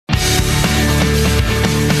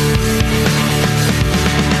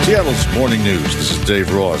Seattle's Morning News. This is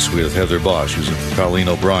Dave Ross with Heather Bosch, who's in Colleen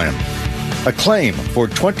O'Brien. A claim for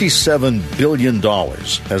 $27 billion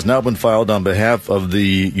has now been filed on behalf of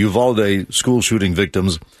the Uvalde school shooting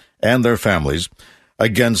victims and their families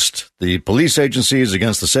against the police agencies,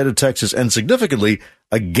 against the state of Texas, and significantly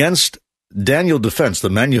against Daniel Defense,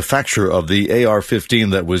 the manufacturer of the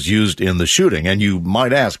AR-15 that was used in the shooting. And you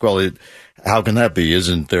might ask, well, how can that be?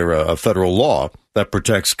 Isn't there a federal law that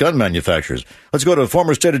protects gun manufacturers? Let's go to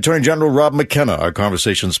former State Attorney General Rob McKenna. Our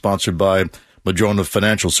conversation sponsored by Madrona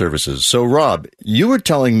Financial Services. So, Rob, you were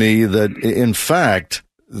telling me that, in fact,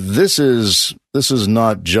 this is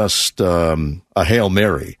not just a Hail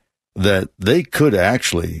Mary, that they could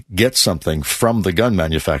actually get something from the gun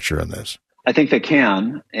manufacturer in this. I think they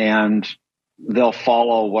can, and they'll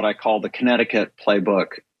follow what I call the Connecticut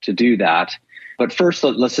playbook to do that. But first,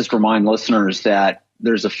 let's just remind listeners that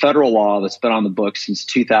there's a federal law that's been on the books since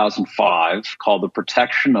 2005 called the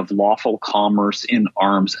Protection of Lawful Commerce in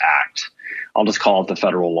Arms Act. I'll just call it the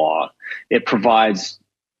federal law. It provides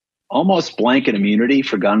almost blanket immunity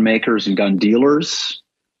for gun makers and gun dealers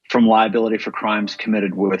from liability for crimes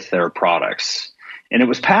committed with their products. And it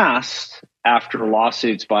was passed after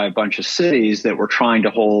lawsuits by a bunch of cities that were trying to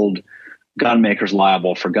hold gun makers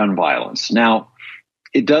liable for gun violence. Now,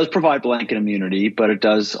 it does provide blanket immunity, but it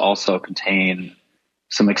does also contain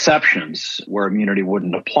some exceptions where immunity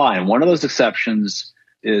wouldn't apply. And one of those exceptions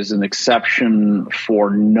is an exception for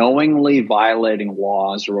knowingly violating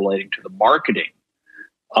laws relating to the marketing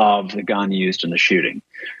of the gun used in the shooting.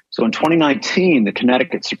 So in 2019, the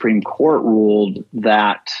Connecticut Supreme Court ruled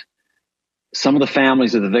that some of the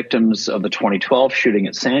families of the victims of the 2012 shooting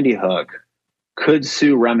at Sandy Hook could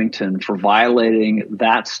sue Remington for violating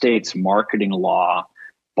that state's marketing law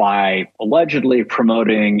by allegedly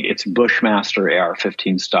promoting its Bushmaster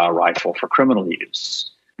AR-15 style rifle for criminal use.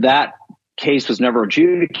 That case was never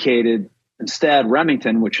adjudicated. Instead,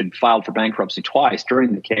 Remington, which had filed for bankruptcy twice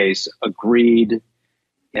during the case, agreed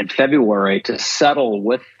in February to settle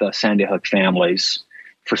with the Sandy Hook families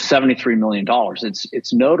for $73 million.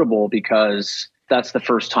 It's notable because that's the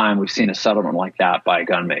first time we've seen a settlement like that by a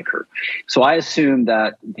gun maker. So I assume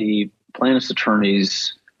that the plaintiff's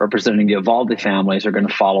attorneys representing the Uvalde families are going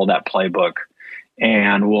to follow that playbook,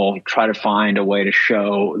 and we'll try to find a way to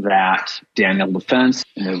show that Daniel Defense,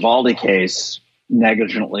 in the Uvalde case,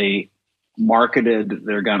 negligently marketed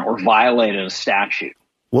their gun or violated a statute.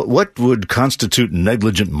 What would constitute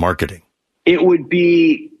negligent marketing? It would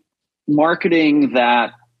be marketing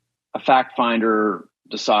that a fact finder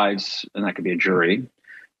decides, and that could be a jury,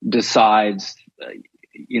 decides,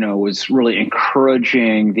 was really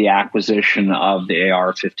encouraging the acquisition of the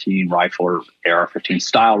AR-15 rifle or AR-15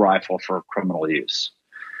 style rifle for criminal use.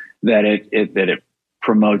 That it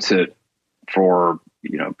promotes it for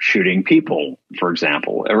shooting people, for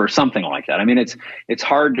example, or something like that. I mean, it's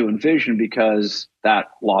hard to envision because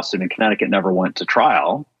that lawsuit in Connecticut never went to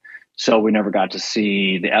trial, so we never got to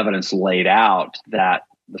see the evidence laid out that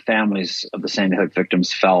the families of the Sandy Hook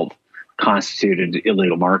victims felt constituted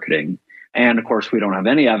illegal marketing. And of course, we don't have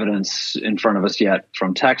any evidence in front of us yet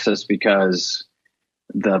from Texas because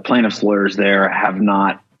the plaintiff's lawyers there have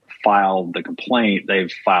not filed the complaint. They've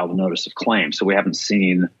filed a notice of claim. So we haven't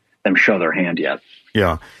seen them show their hand yet.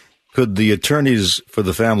 Yeah. Could the attorneys for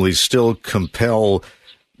the families still compel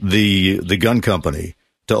the gun company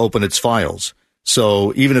to open its files?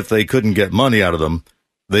 So even if they couldn't get money out of them,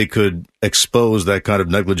 they could expose that kind of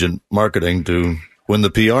negligent marketing to win the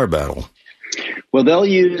PR battle. Well, they'll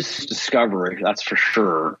use discovery, that's for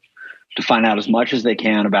sure, to find out as much as they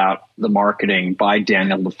can about the marketing by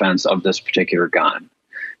Daniel Defense of this particular gun.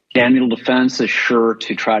 Daniel Defense is sure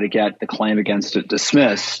to try to get the claim against it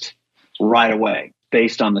dismissed right away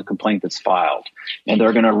based on the complaint that's filed. And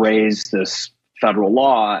they're going to raise this federal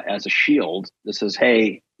law as a shield that says,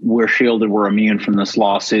 hey, we're shielded, we're immune from this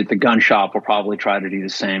lawsuit. The gun shop will probably try to do the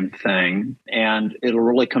same thing. And it'll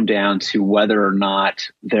really come down to whether or not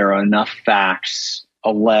there are enough facts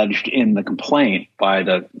alleged in the complaint by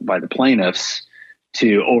the plaintiffs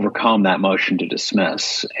to overcome that motion to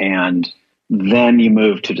dismiss. And then you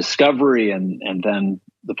move to discovery, and then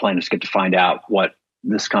the plaintiffs get to find out what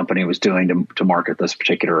this company was doing to market this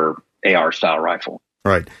particular AR-style rifle.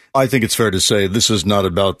 Right. I think it's fair to say this is not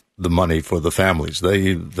about the money for the families.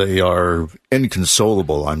 They are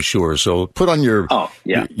inconsolable, I'm sure. So put on your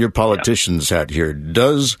politician's hat here.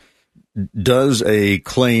 Does a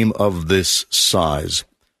claim of this size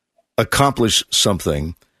accomplish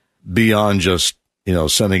something beyond just,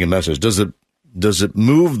 sending a message? Does it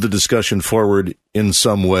move the discussion forward in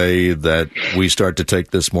some way that we start to take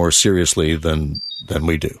this more seriously than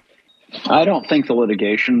we do? I don't think the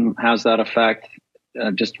litigation has that effect.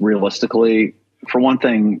 just realistically, for one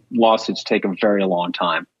thing, lawsuits take a very long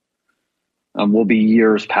time. We'll be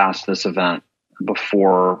years past this event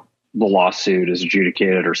before the lawsuit is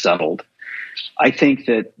adjudicated or settled. I think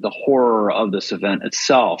that the horror of this event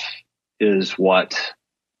itself is what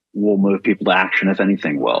will move people to action, if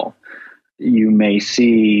anything will. You may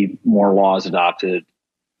see more laws adopted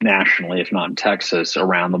nationally, if not in Texas,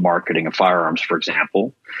 around the marketing of firearms, for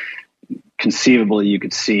example. Conceivably, you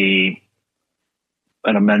could see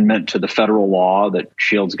an amendment to the federal law that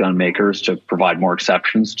shields gun makers to provide more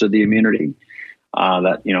exceptions to the immunity.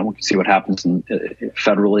 We can see what happens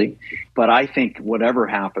federally. But I think whatever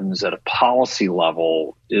happens at a policy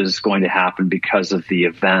level is going to happen because of the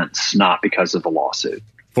events, not because of the lawsuit.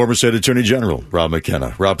 Former State Attorney General Rob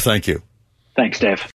McKenna. Rob, thank you. Thanks, Dave.